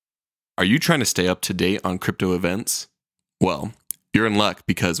Are you trying to stay up to date on crypto events? Well, you're in luck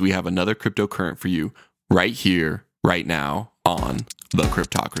because we have another cryptocurrent for you right here, right now on The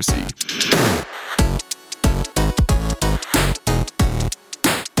Cryptocracy.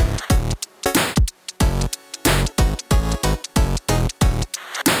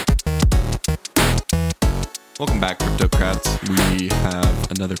 Welcome back, Cryptocrats. We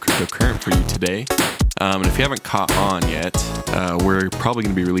have another cryptocurrent for you today. And if you haven't caught on yet, we're probably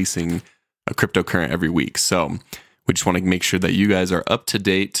going to be releasing a cryptocurrent every week. So we just want to make sure that you guys are up to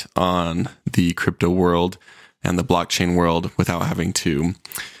date on the crypto world and the blockchain world without having to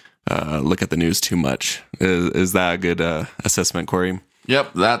look at the news too much. Is that a good assessment, Corey?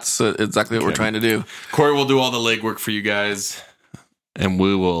 Yep, that's exactly what we're trying to do. Corey will do all the legwork for you guys, and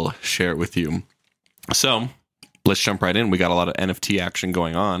we will share it with you. So let's jump right in. We got a lot of NFT action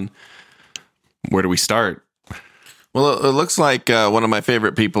going on. Where do we start? Well, it looks like one of my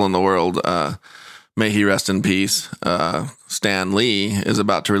favorite people in the world, may he rest in peace, Stan Lee, is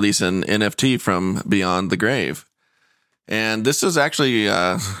about to release an NFT from Beyond the Grave. And this is actually,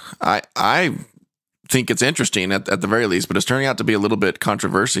 I think it's interesting at the very least, but it's turning out to be a little bit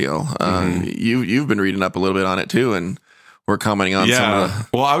controversial. You've been reading up a little bit on it too, and we're commenting on some of the...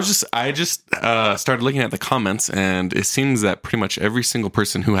 Well, I just started looking at the comments, and it seems that pretty much every single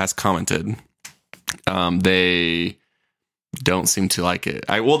person who has commented, they don't seem to like it.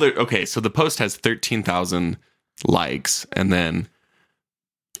 So the post has 13,000 likes, and then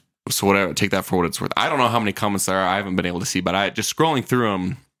so whatever, take that for what it's worth. I don't know how many comments there are. I haven't been able to see, but I just scrolling through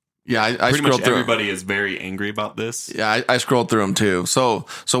them. Yeah, I pretty much through everybody is very angry about this. Yeah, I scrolled through them too. So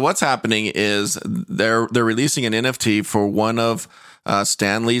what's happening is they're releasing an NFT for one of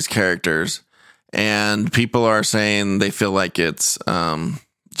Stan Lee's characters, and people are saying they feel like it's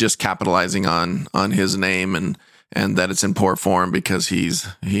just capitalizing on his name and that it's in poor form because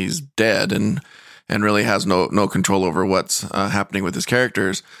he's dead and really has no control over what's happening with his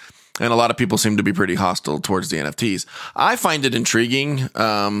characters. And a lot of people seem to be pretty hostile towards the NFTs. I find it intriguing.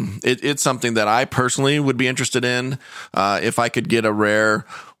 It's something that I personally would be interested in. If I could get a rare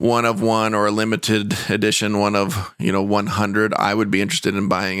one of one or a limited edition one of 100, I would be interested in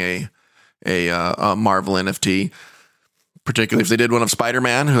buying a Marvel NFT. Particularly if they did one of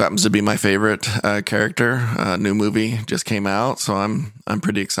Spider-Man, who happens to be my favorite character. New movie just came out, so I'm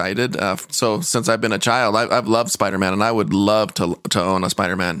pretty excited. So since I've been a child, I've loved Spider-Man, and I would love to own a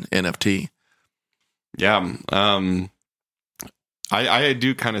Spider-Man NFT. Yeah, I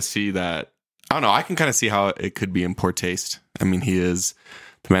do kind of see that. I don't know. I can kind of see how it could be in poor taste. I mean, the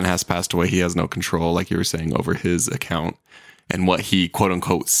man has passed away. He has no control, like you were saying, over his account and what he quote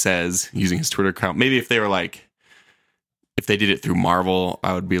unquote says using his Twitter account. Maybe if they were like, if they did it through Marvel,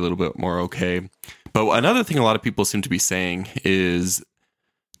 I would be a little bit more okay. But another thing a lot of people seem to be saying is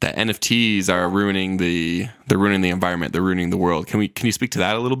that NFTs are ruining the environment, they're ruining the world. Can you speak to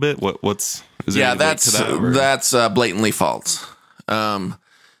that a little bit? That's blatantly false. A lot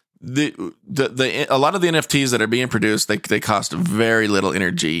of the NFTs that are being produced, they cost very little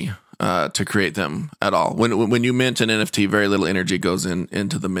energy to create them at all. When you mint an NFT, very little energy goes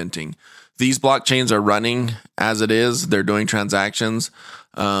into the minting. These blockchains are running as it is. They're doing transactions.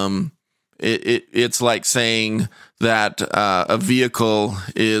 It's like saying that a vehicle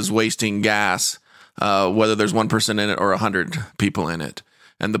is wasting gas, whether there's one person in it or 100 people in it.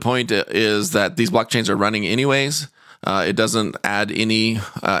 And the point is that these blockchains are running anyways. It doesn't add any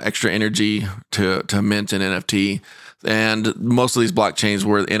extra energy to mint an NFT. And most of these blockchains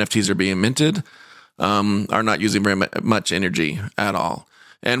where NFTs are being minted are not using very much energy at all.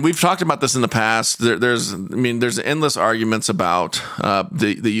 And we've talked about this in the past. There's endless arguments about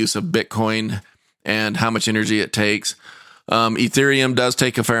the use of Bitcoin and how much energy it takes. Ethereum does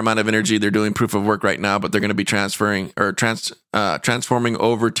take a fair amount of energy. They're doing proof of work right now, but they're going to be transforming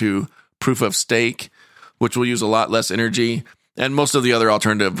over to proof of stake, which will use a lot less energy. And most of the other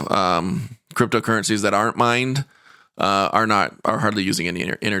alternative cryptocurrencies that aren't mined are hardly using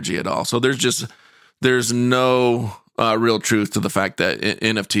any energy at all. So there's no real truth to the fact that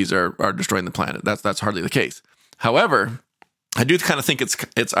NFTs are destroying the planet. That's hardly the case. However, I do kind of think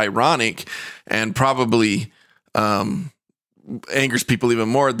it's ironic and probably angers people even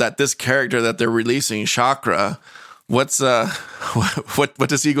more that this character that they're releasing, Chakra, what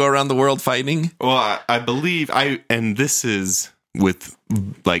does he go around the world fighting? Well, I believe and this is with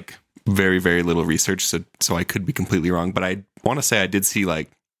like very, very little research, so I could be completely wrong, but I want to say I did see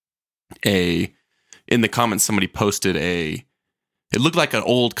like in the comments, somebody posted it looked like an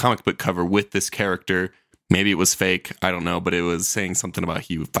old comic book cover with this character. Maybe it was fake. I don't know, but it was saying something about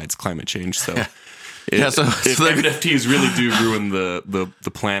he fights climate change. So if NFTs really do ruin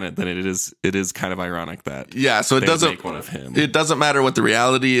the planet, then it is kind of ironic that so it doesn't make one of him. It doesn't matter what the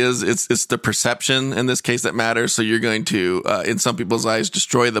reality is. It's the perception in this case that matters. So you're going to, in some people's eyes,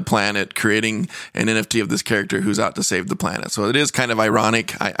 destroy the planet, creating an NFT of this character who's out to save the planet. So it is kind of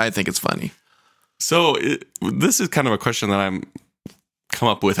ironic. I think it's funny. So this is kind of a question that I'm come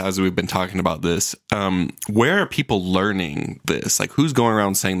up with as we've been talking about this. Where are people learning this? Like, who's going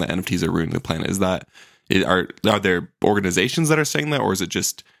around saying that NFTs are ruining the planet? Are there organizations that are saying that, or is it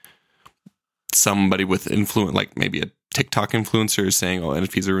just somebody with influence, like maybe a TikTok influencer is saying, "Oh,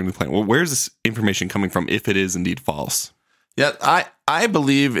 NFTs are ruining the planet"? Well, where's this information coming from if it is indeed false? Yeah, I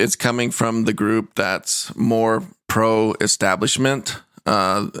believe it's coming from the group that's more pro-establishment,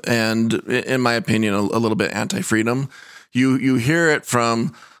 and in my opinion, a little bit anti-freedom. You hear it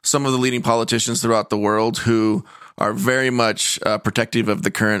from some of the leading politicians throughout the world who are very much protective of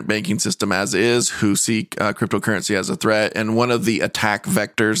the current banking system as is, who see cryptocurrency as a threat. And one of the attack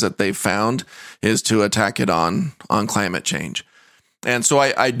vectors that they've found is to attack it on climate change. And so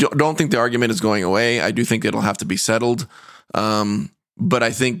I don't think the argument is going away. I do think it'll have to be settled. But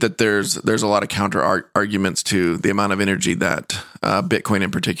I think that there's a lot of counter arguments to the amount of energy that Bitcoin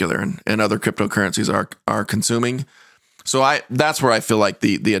in particular and other cryptocurrencies are consuming. So that's where I feel like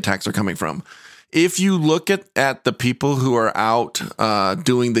the attacks are coming from. If you look at the people who are out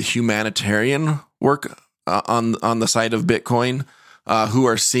doing the humanitarian work on the side of Bitcoin, who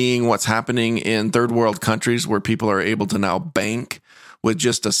are seeing what's happening in third world countries where people are able to now bank with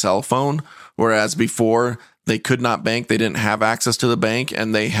just a cell phone, whereas before they could not bank, they didn't have access to the bank,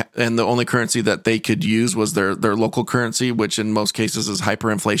 and the only currency that they could use was their local currency, which in most cases is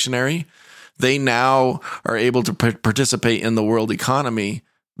hyperinflationary. They now are able to participate in the world economy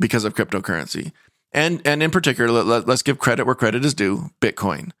because of cryptocurrency. And in particular, let's give credit where credit is due,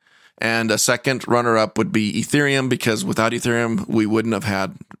 Bitcoin. And a second runner-up would be Ethereum, because without Ethereum, we wouldn't have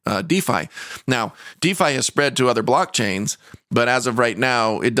had DeFi. Now, DeFi has spread to other blockchains, but as of right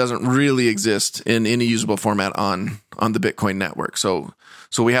now, it doesn't really exist in any usable format on the Bitcoin network. So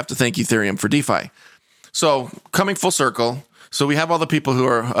we have to thank Ethereum for DeFi. So coming full circle, so we have all the people who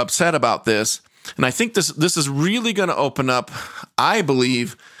are upset about this, and I think this is really going to open up, I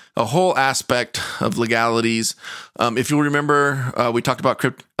believe, a whole aspect of legalities. If you remember, we talked about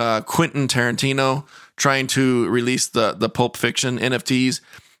Quentin Tarantino trying to release the Pulp Fiction NFTs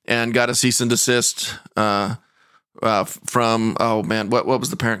and got a cease and desist from, what was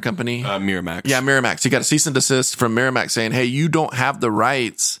the parent company? Miramax. Yeah, Miramax. He got a cease and desist from Miramax saying, hey, you don't have the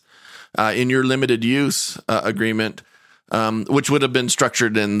rights in your limited use agreement, which would have been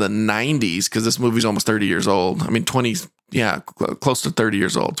structured in the 90s, because this movie's almost 30 years old. I mean, close to 30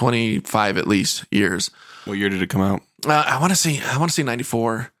 years old, 25 at least years. What year did it come out? I want to say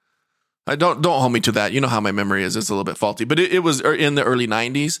 94. Don't hold me to that. You know how my memory is. It's a little bit faulty, but it was in the early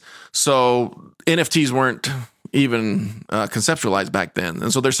 90s. So NFTs weren't even conceptualized back then.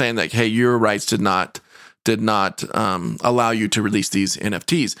 And so they're saying that, hey, your rights did not allow you to release these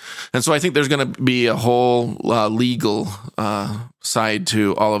NFTs. And so I think there's going to be a whole legal side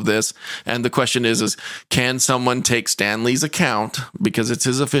to all of this. And the question is can someone take Stan Lee's account, because it's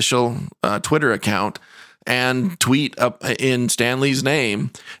his official Twitter account, and tweet up in Stan Lee's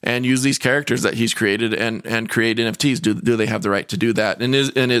name and use these characters that he's created and create NFTs? Do they have the right to do that? And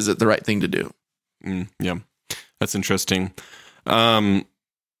is it the right thing to do? Yeah, that's interesting.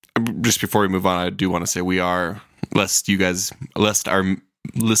 Just before we move on, I do want to say lest our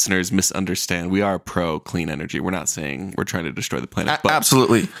listeners misunderstand, we are pro clean energy. We're not saying we're trying to destroy the planet.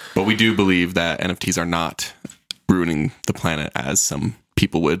 Absolutely. But we do believe that NFTs are not ruining the planet as some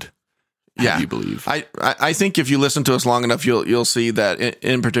people would have you believe. I think if you listen to us long enough, you'll see that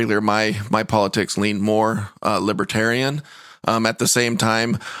in particular, my politics lean more libertarian. At the same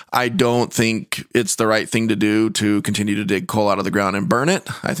time, I don't think it's the right thing to do to continue to dig coal out of the ground and burn it.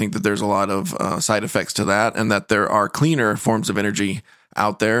 I think that there's a lot of side effects to that, and that there are cleaner forms of energy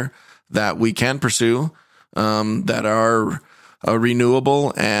out there that we can pursue, that are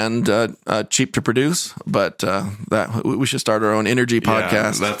renewable and cheap to produce. But that we should start our own energy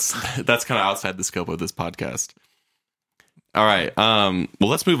podcast. Yeah, that's kind of outside the scope of this podcast. All right. Well,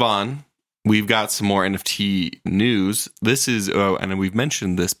 let's move on. We've got some more NFT news. This is, and we've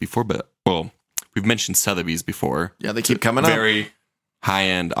mentioned this before, we've mentioned Sotheby's before. Yeah, they keep coming up. Very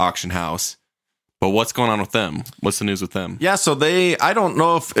high-end auction house. But what's going on with them? What's the news with them? Yeah, so I don't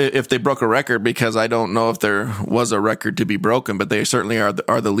know if they broke a record, because I don't know if there was a record to be broken, but they certainly are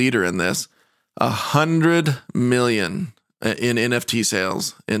the leader in this. 100 million in NFT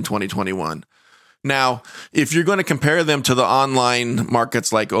sales in 2021. Now, if you're going to compare them to the online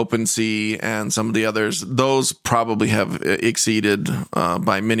markets like OpenSea and some of the others, those probably have exceeded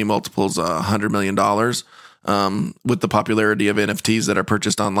by many multiples $100 million with the popularity of NFTs that are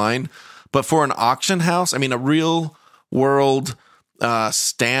purchased online. But for an auction house, I mean, a real world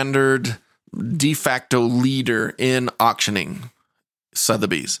standard de facto leader in auctioning,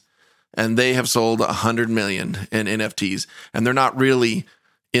 Sotheby's, and they have sold 100 million in NFTs, and they're not really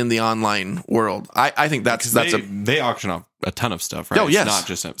in the online world. I think they auction off a ton of stuff, right? Oh, yes. It's not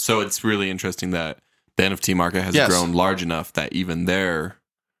just so it's really interesting that the NFT market has grown large enough that even though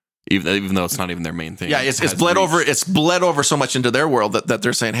it's not even their main thing. Yeah, it's bled over. It's bled over so much into their world that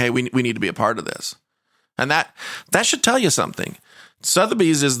they're saying, "Hey, we need to be a part of this," and that should tell you something.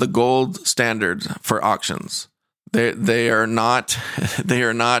 Sotheby's is the gold standard for auctions. They are not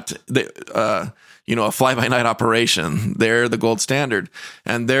a fly-by-night operation. They're the gold standard,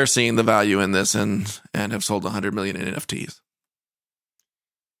 and they're seeing the value in this and have sold 100 million in NFTs.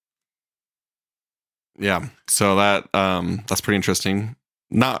 Yeah, so that's pretty interesting.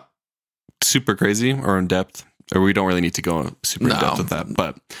 Not super crazy or in depth, or we don't really need to go super in depth with that,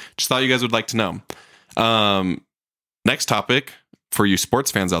 but just thought you guys would like to know. Next topic, for you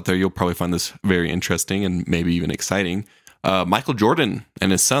sports fans out there, you'll probably find this very interesting and maybe even exciting. Michael Jordan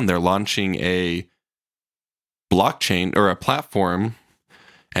and his son, they're launching a blockchain or a platform,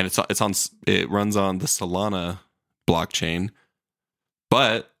 and it runs on the Solana blockchain,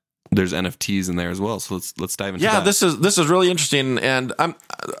 but there's NFTs in there as well. So let's dive into that. Yeah, this is really interesting, and I'm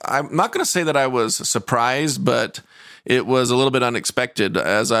not going to say that I was surprised, but it was a little bit unexpected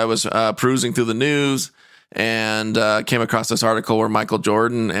as I was perusing through the news and came across this article where Michael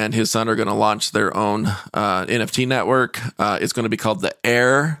Jordan and his son are going to launch their own NFT network. It's going to be called the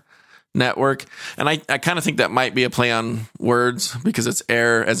Air Network. And I kind of think that might be a play on words because it's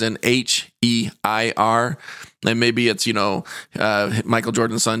Air as in H-E-I-R. And maybe it's, Michael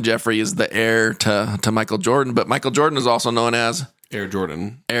Jordan's son, Jeffrey, is the heir to Michael Jordan. But Michael Jordan is also known as Air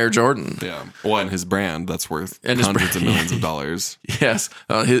Jordan. Air Jordan. Yeah. Well, and his brand, that's worth hundreds of millions of dollars. Yes.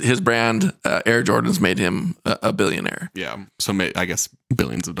 His brand, Air Jordan's made him a billionaire. Yeah. So I guess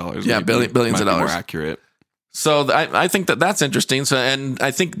billions of dollars. Yeah, billions of dollars. More accurate. So I think that's interesting. So, and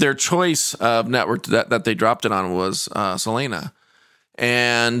I think their choice of network that they dropped it on was Solana.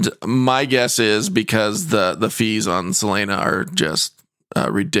 And my guess is because the fees on Solana are just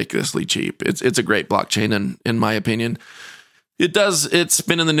ridiculously cheap. It's a great blockchain, in my opinion. It's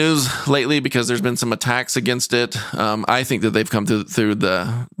been in the news lately because there's been some attacks against it. I think that they've come through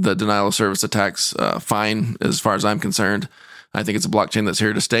the denial of service attacks fine, as far as I'm concerned. I think it's a blockchain that's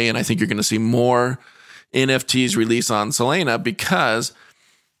here to stay, and I think you're going to see more NFTs release on Solana because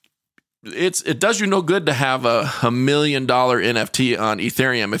it does you no good to have a $1 million NFT on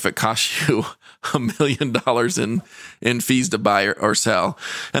Ethereum if it costs you $1 million in fees to buy or sell.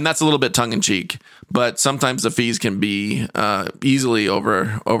 And that's a little bit tongue in cheek, but sometimes the fees can be easily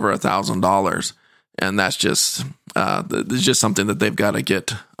over $1,000. And that's just something that they've got to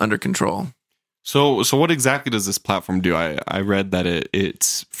get under control. So what exactly does this platform do? I read that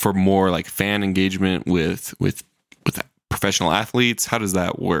it's for more like fan engagement with professional athletes. How does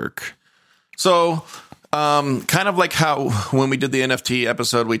that work? So, kind of like how when we did the NFT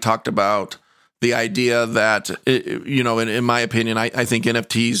episode, we talked about the idea that, in my opinion, I think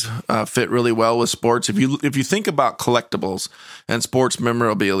NFTs fit really well with sports. If you think about collectibles and sports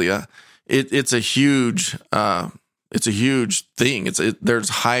memorabilia, it's a huge thing. There's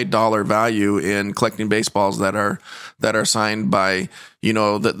high dollar value in collecting baseballs that are signed by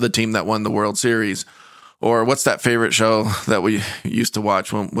the team that won the World Series. Or what's that favorite show that we used to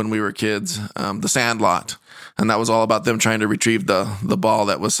watch when we were kids? The Sandlot. And that was all about them trying to retrieve the ball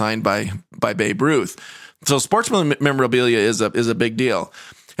that was signed by Babe Ruth. So sports memorabilia is a big deal.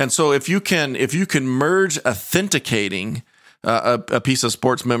 And so if you can merge authenticating a piece of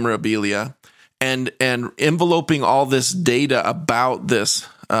sports memorabilia and enveloping all this data about this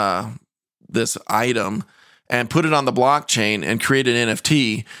item and put it on the blockchain and create an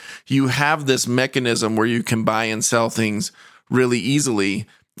NFT, you have this mechanism where you can buy and sell things really easily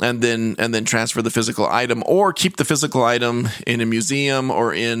and then transfer the physical item or keep the physical item in a museum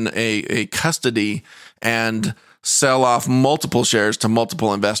or in a custody and sell off multiple shares to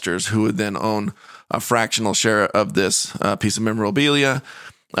multiple investors who would then own a fractional share of this piece of memorabilia.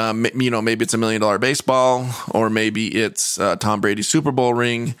 Maybe it's $1 million baseball, or maybe it's Tom Brady's Super Bowl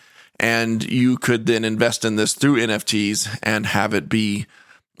ring. And you could then invest in this through NFTs and have it be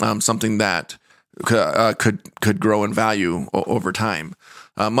something that could grow in value over time.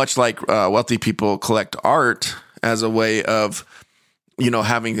 Much like wealthy people collect art as a way of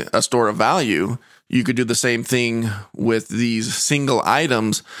having a store of value, you could do the same thing with these single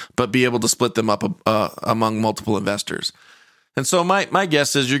items, but be able to split them up among multiple investors. And so my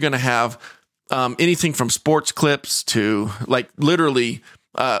guess is you're going to have anything from sports clips to literally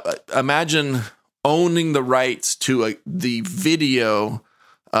imagine owning the rights to the video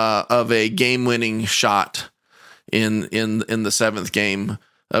of a game-winning shot in the seventh game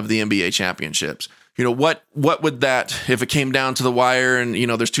of the NBA championships. What would that, if it came down to the wire and,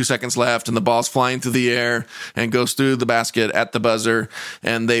 there's 2 seconds left and the ball's flying through the air and goes through the basket at the buzzer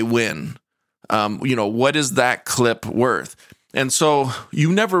and they win? What is that clip worth? And so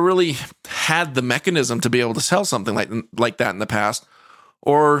you never really had the mechanism to be able to sell something like that in the past,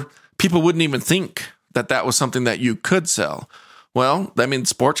 or people wouldn't even think that was something that you could sell. Well,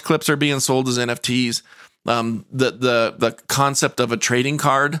 sports clips are being sold as NFTs. The concept of a trading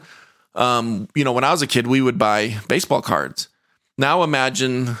card. When I was a kid, we would buy baseball cards. Now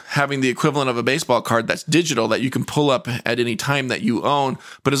imagine having the equivalent of a baseball card that's digital that you can pull up at any time that you own,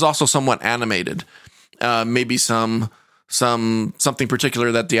 but is also somewhat animated. Maybe something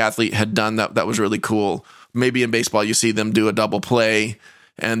particular that the athlete had done that was really cool. Maybe in baseball, you see them do a double play,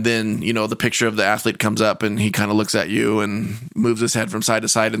 and then, the picture of the athlete comes up and he kind of looks at you and moves his head from side to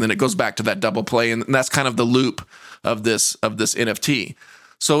side, and then it goes back to that double play. And that's kind of the loop of this NFT.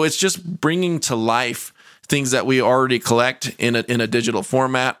 So it's just bringing to life things that we already collect in a digital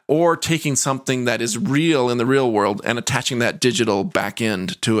format, or taking something that is real in the real world and attaching that digital back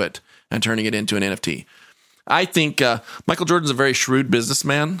end to it and turning it into an NFT. I think Michael Jordan's a very shrewd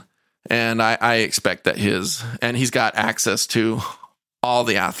businessman, and I expect that he's got access to all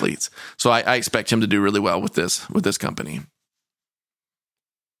the athletes. So I expect him to do really well with this company.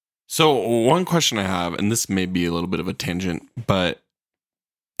 So one question I have, and this may be a little bit of a tangent, but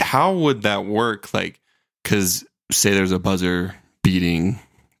how would that work? Because say there's a buzzer beating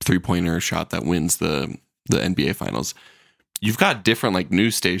 3-pointer shot that wins the NBA finals. You've got different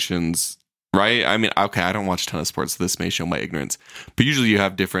news stations, right? Okay, I don't watch a ton of sports, so this may show my ignorance. But usually you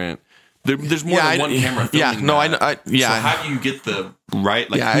have different. There's more than one camera filming. So how do you get the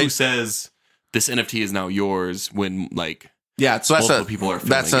right? Who says this NFT is now yours when so multiple people are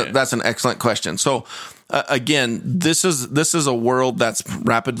filming it? That's an excellent question. So again, this is a world that's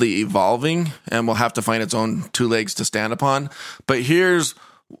rapidly evolving and will have to find its own two legs to stand upon. But here's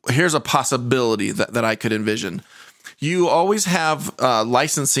a possibility that I could envision. You always have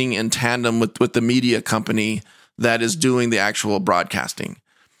licensing in tandem with the media company that is doing the actual broadcasting.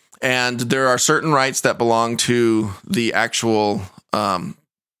 And there are certain rights that belong to the actual,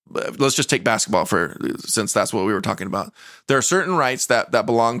 let's just take basketball since that's what we were talking about. There are certain rights that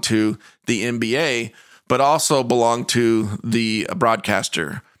belong to the NBA, but also belong to the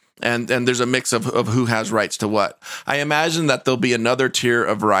broadcaster. And there's a mix of who has rights to what. I imagine that there'll be another tier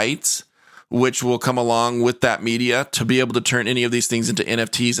of rights which will come along with that media to be able to turn any of these things into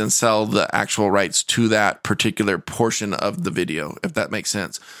NFTs and sell the actual rights to that particular portion of the video, if that makes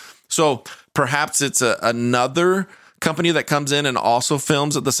sense. So perhaps it's another company that comes in and also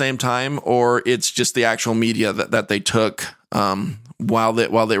films at the same time, or it's just the actual media that they took while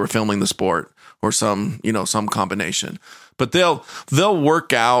they were filming the sport, or some combination. But they'll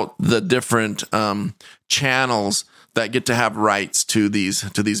work out the different channels that get to have rights to these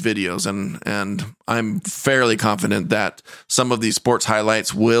videos, and I'm fairly confident that some of these sports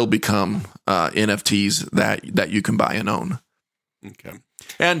highlights will become NFTs that you can buy and own. Okay.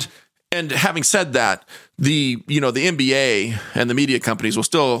 And having said that, the NBA and the media companies will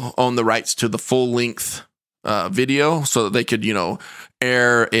still own the rights to the full length video, so that they could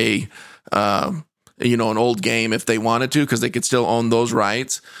air an old game if they wanted to, because they could still own those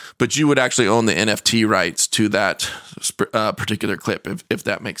rights. But you would actually own the NFT rights to that particular clip, if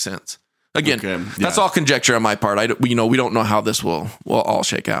that makes sense. Again, That's all conjecture on my part. We don't know how this will all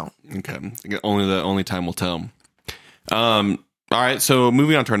shake out. Okay, only time will tell. All right, so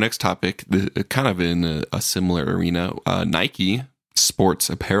moving on to our next topic, kind of in a similar arena, Nike, sports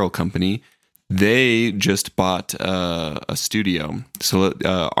apparel company, they just bought a studio. So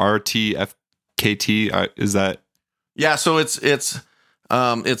RTFKT, is that? Yeah, so it's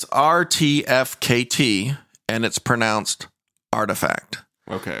RTFKT, and it's pronounced Artifact.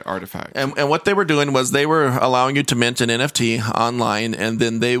 Okay, Artifact. And what they were doing was they were allowing you to mint an NFT online, and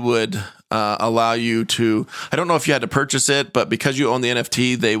then they would allow you to, I don't know if you had to purchase it, but because you own the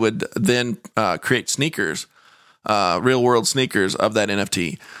NFT, they would then create sneakers, real world sneakers of that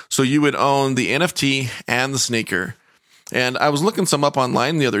NFT. So you would own the NFT and the sneaker. And I was looking some up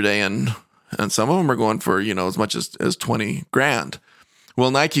online the other day, and some of them are going for, as much as $20,000.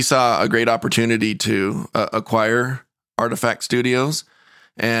 Well, Nike saw a great opportunity to acquire Artifact Studios,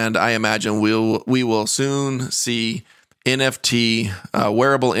 and I imagine we will soon see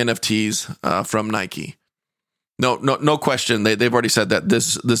wearable NFTs from Nike. No question. They've already said that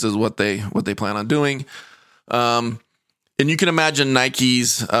this is what they plan on doing. And you can imagine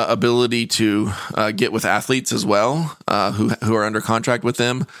Nike's ability to get with athletes as well, who are under contract with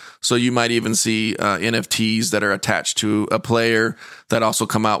them. So you might even see NFTs that are attached to a player that also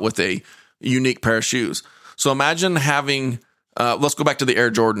come out with a unique pair of shoes. So imagine having, let's go back to the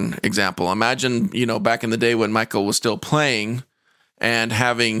Air Jordan example. Imagine, back in the day when Michael was still playing and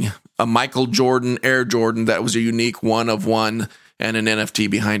having a Michael Jordan Air Jordan that was a unique one of one and an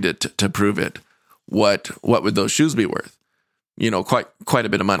NFT behind it to prove it. What would those shoes be worth? Quite a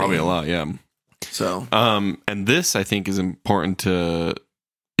bit of money. Probably a lot, yeah. So, and this I think is important to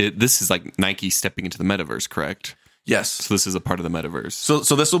it. This is like Nike stepping into the metaverse, correct? Yes. So this is a part of the metaverse.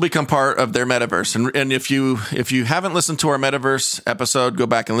 So this will become part of their metaverse. And if you haven't listened to our metaverse episode, go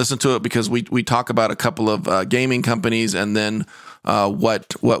back and listen to it, because we talk about a couple of gaming companies and then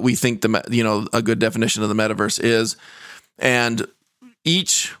what we think a good definition of the metaverse is. And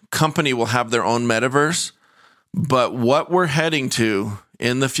each company will have their own metaverse. But what we're heading to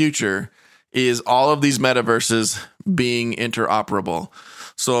in the future is all of these metaverses being interoperable.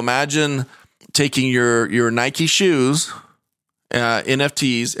 So imagine taking your Nike shoes,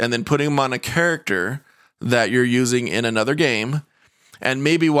 NFTs, and then putting them on a character that you're using in another game. And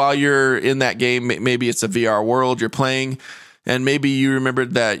maybe while you're in that game, maybe it's a VR world you're playing, and maybe you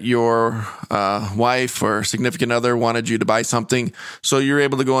remembered that your wife or significant other wanted you to buy something. So you're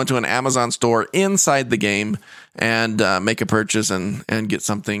able to go into an Amazon store inside the game and make a purchase and get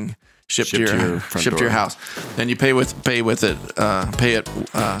something shipped to your house. And you pay it with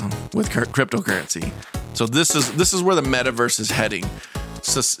cryptocurrency. So this is where the metaverse is heading.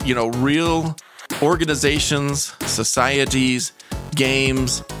 So, real organizations, societies,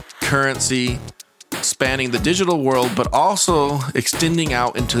 games, currency, spanning the digital world, but also extending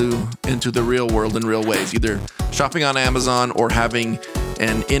out into the real world in real ways, either shopping on Amazon or having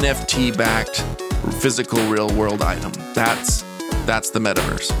an NFT-backed physical real world item. That's the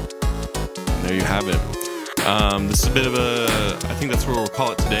metaverse. There you have it. This is a bit of I think that's where we'll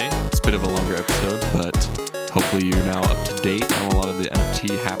call it today. It's a bit of a longer episode, but hopefully you're now up to date on a lot of the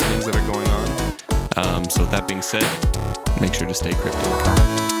NFT happenings that are going on. So with that being said, make sure to stay crypto.